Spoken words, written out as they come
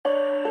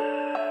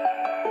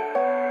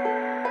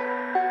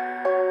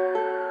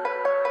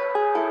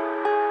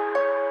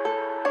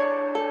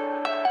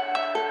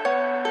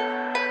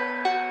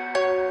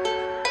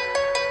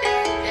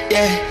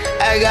Yeah,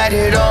 I got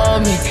it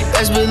on me,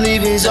 best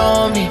believe it's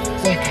on me.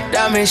 Yeah,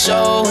 diamond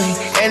showing,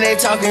 and they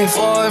talking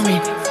for me.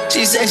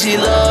 She said she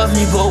love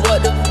me, but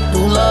what the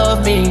who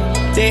love me?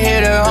 They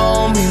hit her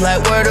homie,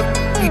 like where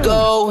the we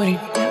going?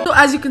 So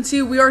as you can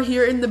see, we are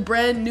here in the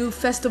brand new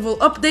festival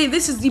update.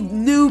 This is the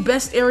new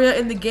best area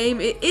in the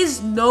game. It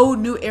is no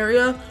new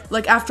area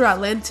like after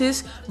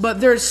Atlantis,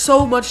 but there's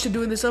so much to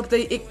do in this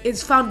update. It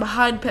is found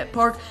behind Pet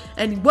Park,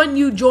 and when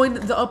you join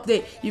the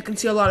update, you can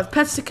see a lot of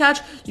pets to catch.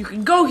 You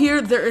can go here.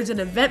 There is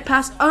an event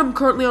pass. I'm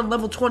currently on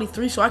level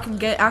 23, so I can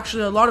get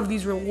actually a lot of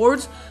these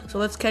rewards. So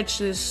let's catch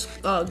this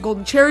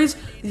golden cherries,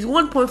 these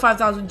 1.5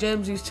 thousand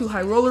gems, these 2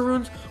 high roller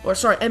runes, or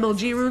sorry,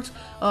 MLG runes,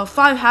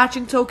 5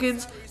 hatching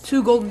tokens,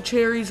 2 golden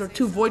cherries or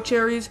 2 void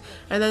cherries,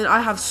 and then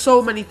I have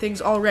so many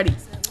things already.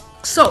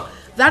 So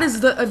that is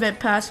the event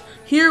pass.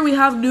 Here we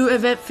have new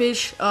event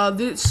fish.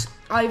 This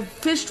I've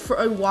fished for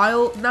a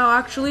while now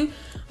actually,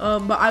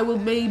 but I will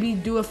maybe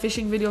do a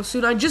fishing video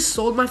soon. I just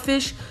sold my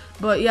fish,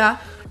 but yeah.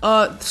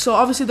 So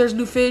obviously there's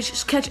new fish.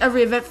 Just catch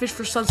every event fish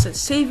for Sunset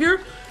Savior.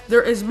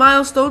 There is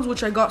milestones,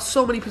 which I got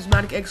so many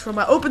prismatic eggs from.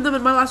 I opened them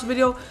in my last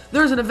video.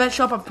 There's an event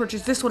shop. I've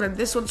purchased this one and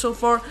this one so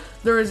far.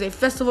 There is a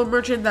festival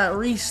merchant that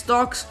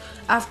restocks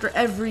after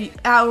every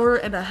hour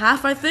and a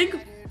half, I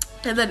think.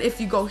 And then if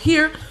you go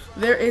here,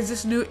 there is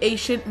this new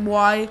Ancient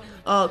Y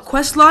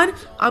quest line.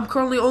 I'm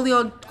currently only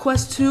on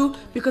quest 2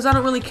 because I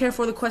don't really care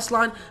for the quest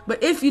line.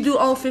 But if you do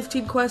all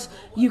 15 quests,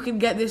 you can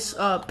get this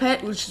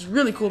pet, which is a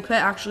really cool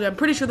pet actually. I'm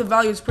pretty sure the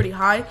value is pretty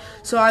high,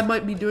 so I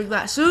might be doing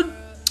that soon.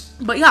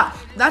 But yeah,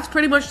 that's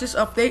pretty much this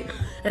update.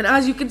 And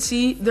as you can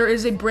see, there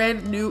is a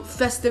brand new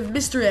festive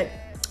mystery egg.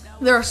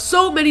 There are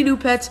so many new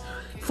pets.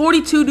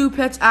 42 new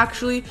pets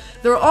actually.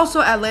 There are also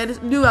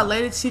new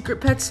Atlantis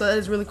secret pets, so that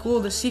is really cool.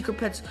 The secret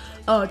pets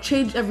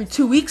change every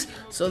 2 weeks,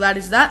 so that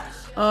is that.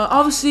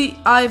 Obviously,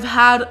 I've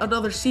had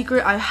another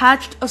secret. I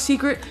hatched a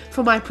secret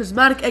for my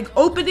prismatic egg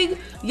opening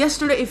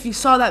yesterday, if you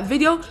saw that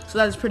video, so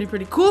that is pretty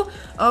cool.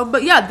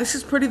 But yeah, this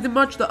is pretty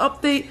much the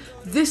update.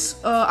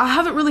 I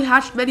haven't really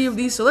hatched many of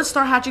these, so let's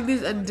start hatching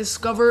these and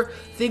discover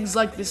things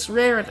like this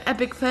rare and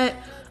epic pet.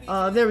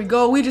 There we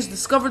go. We just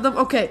discovered them.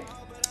 Okay,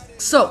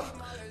 so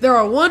there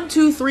are 1,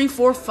 2, 3,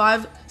 4,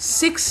 5,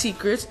 6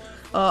 secrets.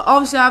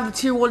 Obviously, I have the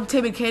tier 1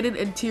 Timid Cannon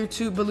and tier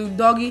 2 Balloon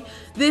Doggy.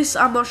 This,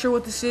 I'm not sure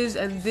what this is,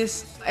 and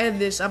this,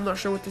 I'm not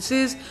sure what this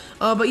is.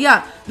 But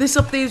yeah, this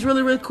update is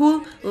really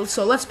cool.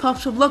 So let's pop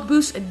some luck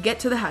boosts and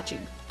get to the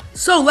hatching.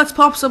 So let's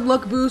pop some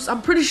luck boosts.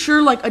 I'm pretty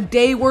sure like a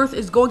day worth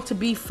is going to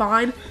be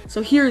fine.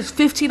 So here is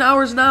 15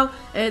 hours now,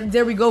 and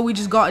there we go. We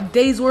just got a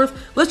day's worth.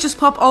 Let's just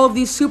pop all of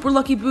these super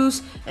lucky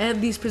boosts and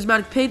these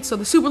prismatic paints. So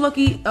the super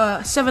lucky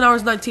 7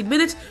 hours 19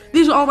 minutes.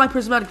 These are all my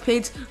prismatic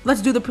paints.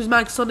 Let's do the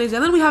prismatic Sundays,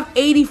 and then we have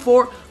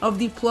 84 of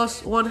the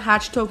 +1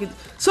 hatch tokens.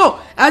 So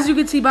as you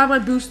can see by my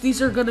boost,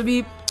 these are gonna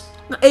be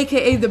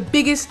aka the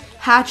biggest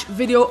hatch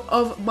video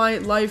of my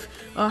life.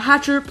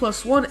 Hatcher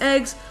 +1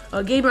 eggs,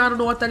 gamer, I don't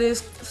know what that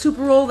is,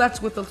 super roll, that's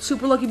with the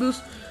super lucky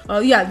boost.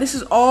 Yeah, this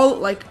is all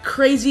like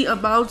crazy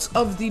amounts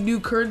of the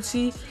new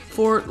currency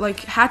for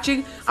like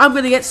hatching. I'm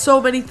gonna get so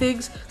many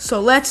things,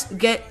 so let's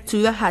get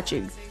to the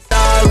hatching.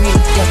 All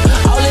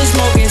this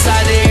smoke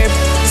inside the air,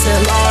 it's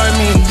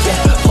alarming.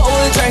 Pour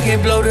a drink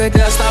and blow the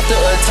dust off the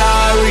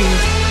Atari.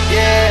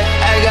 Yeah,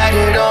 I got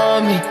it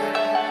on me.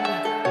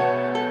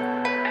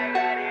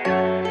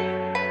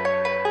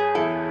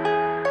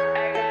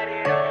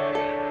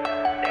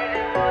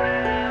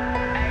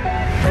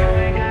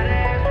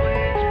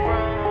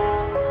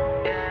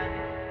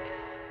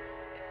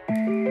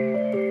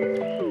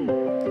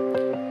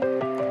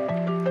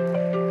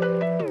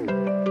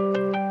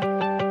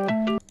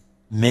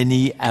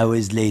 Many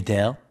hours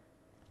later.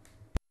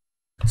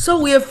 So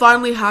we have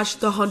finally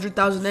hatched the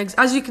 100,000 eggs.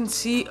 As you can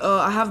see,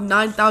 I have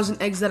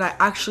 9,000 eggs that I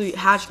actually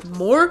hatched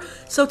more.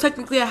 So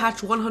technically I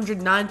hatched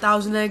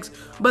 109,000 eggs,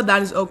 but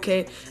that is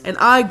okay. And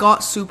I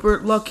got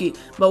super lucky.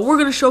 But we're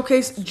gonna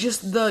showcase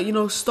just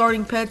the,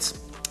 starting pets.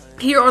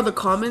 Here are the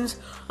commons.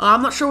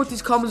 I'm not sure what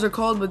these commons are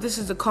called, but this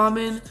is the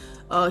common.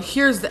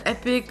 Here's the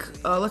epic.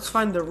 Let's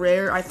find the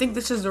rare. I think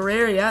this is the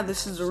rare. Yeah,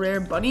 this is the rare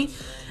bunny.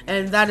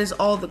 And that is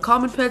all the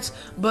common pets.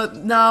 But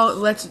now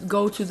let's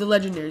go to the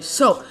legendaries.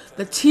 So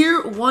the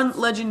tier 1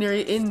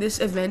 legendary in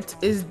this event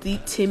is the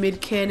Timid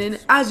Cannon.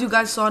 As you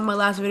guys saw in my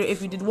last video,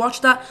 if you did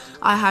watch that,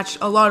 I hatched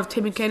a lot of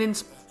Timid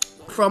Cannons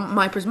from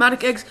my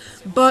prismatic eggs,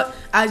 but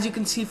as you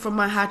can see from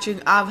my hatching,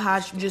 I've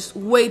hatched just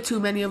way too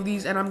many of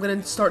these, and I'm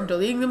gonna start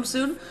deleting them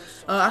soon.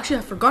 Actually,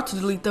 I forgot to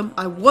delete them.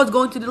 I was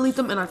going to delete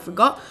them and I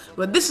forgot,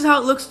 but this is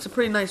how it looks. It's a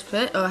pretty nice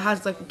pet. It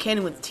has like a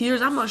cannon with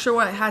tears. I'm not sure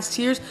why it has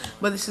tears,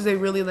 but this is a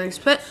really nice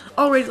pet.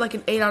 I'll rate it like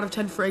an 8 out of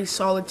 10 for a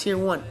solid tier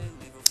 1.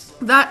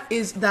 That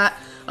is that.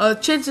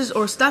 Chances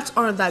or stats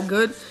aren't that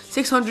good.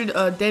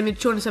 600 damage,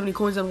 270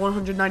 coins, and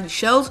 190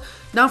 shells.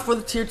 Now for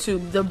the tier 2,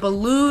 the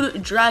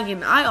Balloon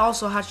Dragon. I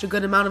also hatched a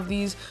good amount of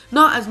these.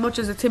 Not as much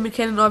as the Timid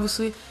Cannon,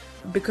 obviously.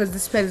 because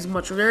this pet is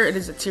much rare. It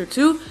is a tier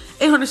 2,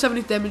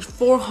 870 damage,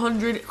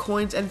 400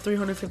 coins, and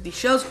 350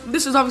 shells.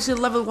 This is obviously a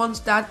level 1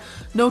 stat.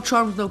 No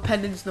charms, no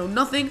pendants, no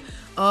nothing.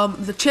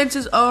 The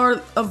chances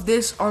of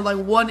this are like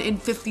 1 in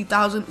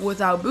 50,000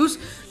 without boost.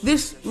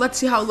 This, let's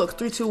see how it looks.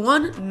 3, 2,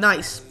 1.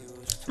 Nice.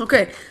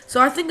 Okay,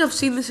 so I think I've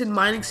seen this in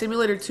Mining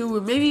Simulator 2,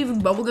 or maybe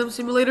even Bubblegum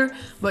Simulator.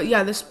 But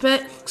yeah, this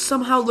pet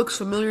somehow looks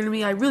familiar to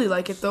me. I really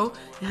like it though.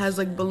 It has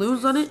like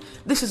balloons on it.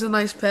 This is a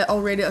nice pet.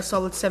 I'll rate it a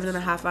solid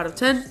 7.5 out of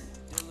 10.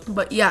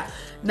 But yeah,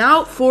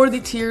 now for the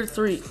tier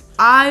 3.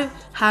 I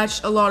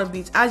hatched a lot of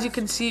these. As you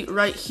can see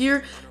right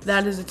here,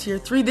 that is a tier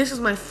 3. This is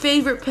my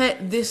favorite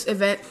pet this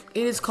event.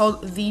 It is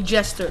called the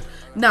Jester.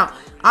 Now,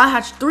 I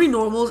hatched 3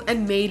 normals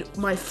and made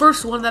my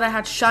first one that I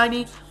hatched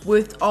shiny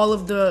with all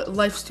of the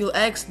Lifesteal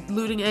X,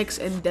 Looting X,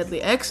 and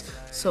Deadly X.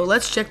 So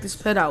let's check this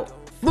pet out.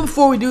 But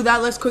before we do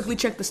that, let's quickly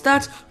check the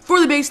stats.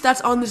 For the base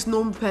stats on this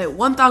normal pet,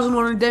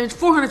 1,100 damage,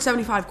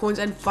 475 coins,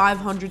 and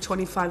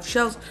 525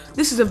 shells.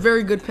 This is a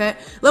very good pet.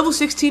 Level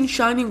 16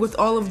 shiny with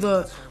all of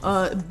the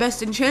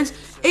best enchants,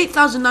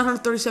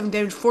 8,937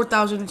 damage,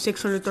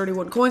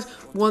 4,631 coins,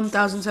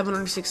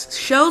 1,706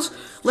 shells.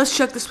 Let's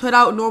check this pet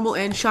out, normal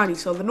and shiny.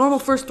 So the normal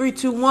first, 3,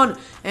 2, 1,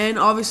 and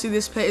obviously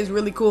this pet is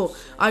really cool.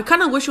 I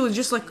kind of wish it was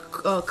just like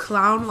a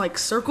clown like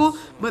circle,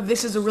 but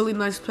this is a really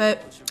nice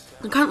pet.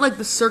 I kind of like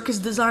the circus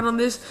design on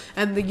this,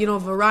 and the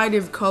variety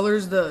of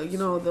colors, the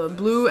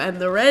blue and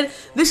the red.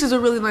 This is a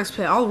really nice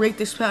pet. I'll rate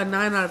this pet a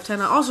 9 out of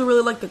 10. I also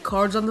really like the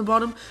cards on the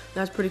bottom.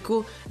 That's pretty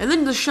cool. And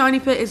then the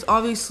shiny pet is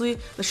obviously,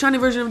 the shiny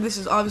version of this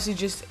is obviously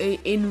just a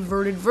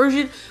inverted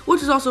version,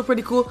 which is also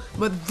pretty cool.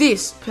 But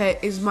this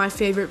pet is my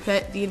favorite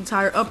pet the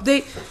entire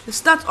update. The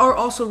stats are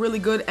also really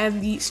good,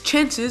 and the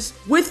chances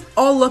with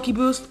all lucky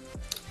boost,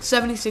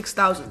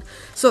 76,000.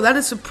 So that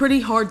is a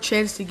pretty hard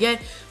chance to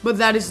get, but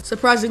that is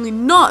surprisingly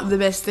not the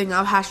best thing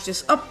I've hatched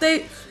this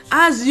update.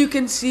 As you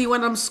can see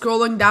when I'm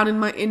scrolling down in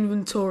my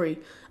inventory,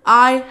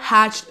 I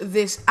hatched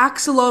this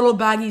axolotl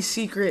baggy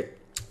secret.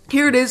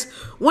 Here it is,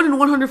 1 in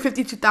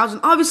 152,000.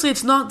 Obviously,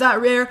 it's not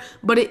that rare,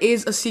 but it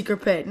is a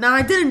secret pet. Now,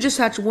 I didn't just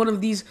hatch 1 of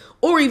these,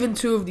 or even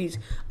 2 of these.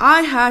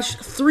 I hatched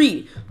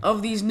 3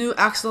 of these new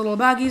axolotl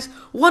baggies.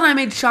 1 I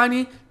made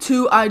shiny,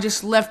 2 I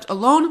just left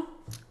alone.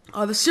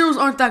 The cereals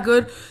aren't that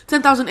good,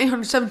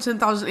 10,807,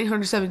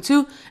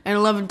 10,872, and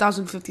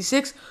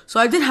 11,056. So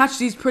I did hatch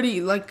these pretty,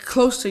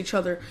 close to each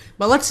other.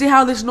 But let's see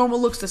how this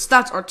normal looks. The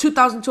stats are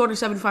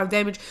 2,275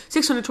 damage,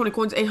 620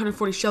 coins,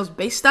 840 shells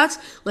base stats.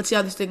 Let's see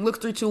how this thing looks.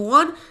 3, 2,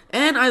 1,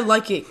 and I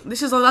like it.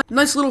 This is a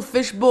nice little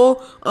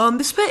fishbowl.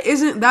 This pet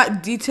isn't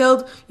that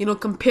detailed,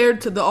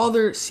 compared to the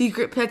other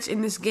secret pets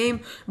in this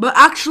game. But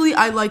actually,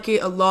 I like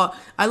it a lot.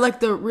 I like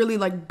the really,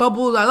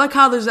 bubbles. I like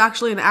how there's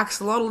actually an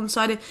axolotl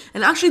inside it.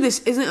 And actually, this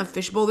isn't a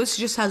fishbowl. This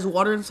just has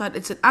water inside.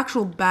 It's an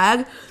actual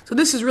bag. So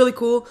this is really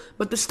cool.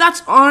 But the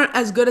stats aren't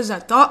as good as I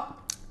thought.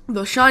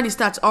 The shiny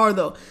stats are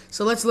though.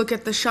 So let's look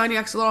at the shiny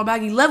axolotl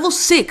baggie. Level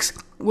 6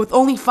 with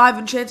only 5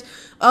 enchants,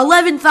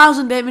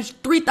 11,000 damage,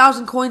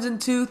 3,000 coins,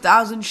 and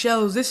 2,000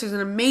 shells. This is an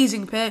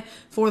amazing pet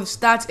for the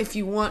stats if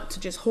you want to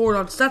just hoard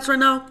on stats right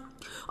now.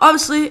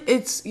 Obviously,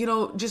 it's,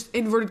 just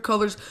inverted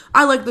colors.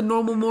 I like the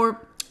normal more.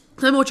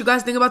 Tell me what you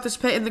guys think about this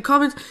pet in the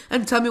comments,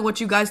 and tell me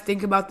what you guys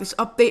think about this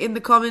update in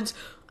the comments.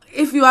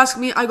 If you ask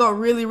me, I got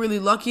really, really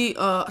lucky.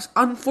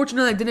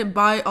 Unfortunately, I didn't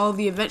buy all of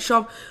the event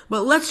shop,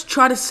 but let's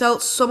try to sell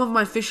some of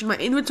my fish in my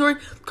inventory.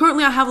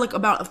 Currently, I have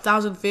about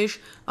 1,000 fish,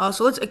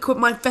 so let's equip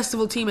my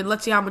festival team and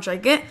let's see how much I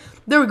get.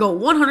 There we go,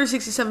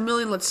 167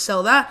 million. Let's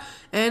sell that.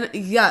 And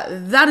yeah,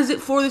 that is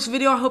it for this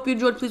video. I hope you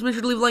enjoyed. Please make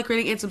sure to leave a like,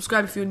 rating, and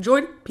subscribe if you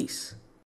enjoyed. Peace.